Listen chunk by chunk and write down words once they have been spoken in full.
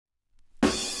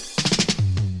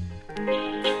Ooh,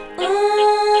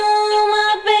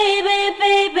 my baby,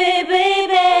 baby,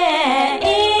 baby.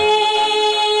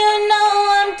 You know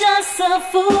I'm just so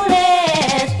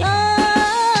foolish.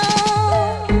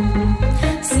 Oh,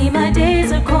 see, my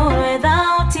days are cold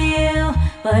without you,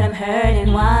 but I'm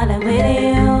hurting while I'm with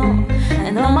you.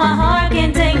 And though my heart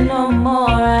can't take no more,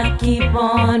 I keep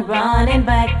on running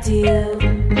back to you.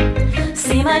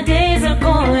 See, my days are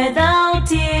cold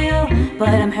without you, but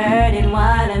I'm hurting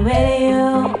while I'm with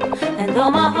you. And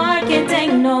though my heart can't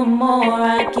take no more,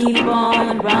 I keep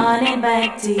on running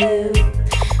back to you.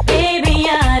 Baby,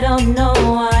 I don't know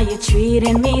why you're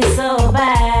treating me so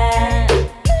bad.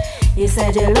 You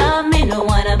said you love me, no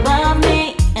one above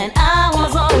me, and I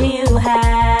was all you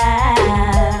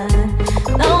had.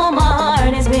 Though my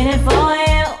heart is beating for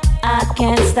you, I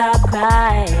can't stop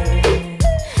crying.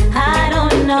 I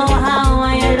don't know how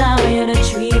I allow you to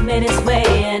treat me this way,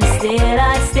 and still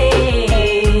I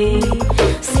stay.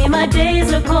 See, my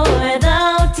days are cold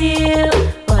without you,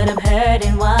 but I'm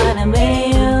hurting while I'm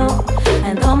with you.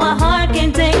 And though my heart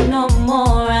can't take no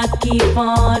more, I keep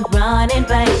on running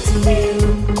back to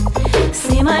you.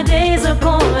 See, my days are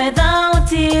cold without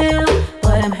you,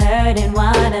 but I'm hurting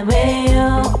while I'm with you.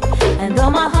 And though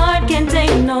my heart can't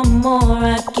take no more,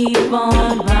 I keep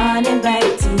on running back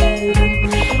to you.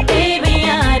 Baby,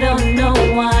 I don't know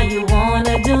why you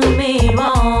wanna do me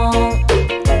wrong.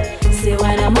 See,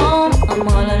 when I'm home, I'm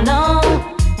all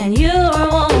alone, and you're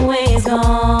always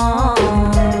gone.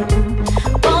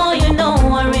 Oh, you know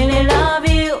I really love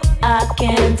you, I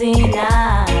can't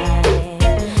deny.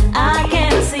 I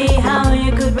can't see how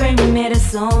you could bring me to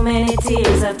so many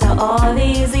tears after all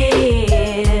these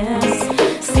years.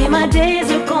 See, my days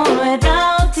are cold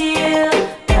without you,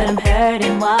 but I'm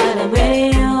hurting while I'm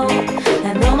with you.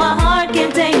 And though my heart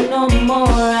can't take no more,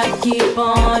 I keep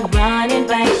on running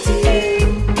back to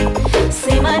you.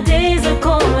 See, my days are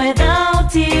cold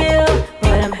without you,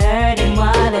 but I'm hurting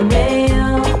while I'm with you.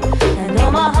 And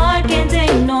though my heart can't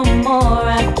take no more,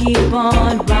 I keep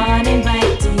on running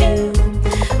back to you.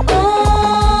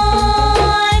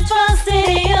 Oh, I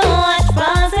trusted you, I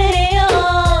trusted you.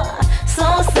 So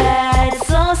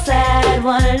sad,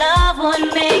 what love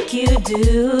would make you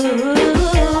do.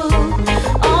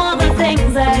 All the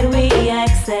things that we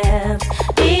accept,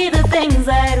 be the things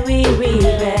that we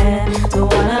regret. To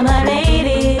all of my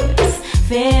ladies,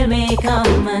 feel me,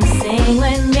 come and sing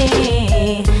with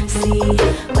me. See,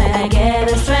 when I get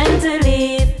the strength to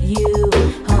leave you,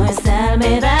 always tell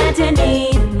me that you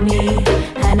need me.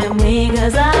 And I'm weak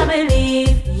cause I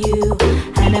believe you,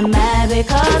 and I'm mad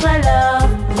because I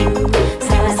love you.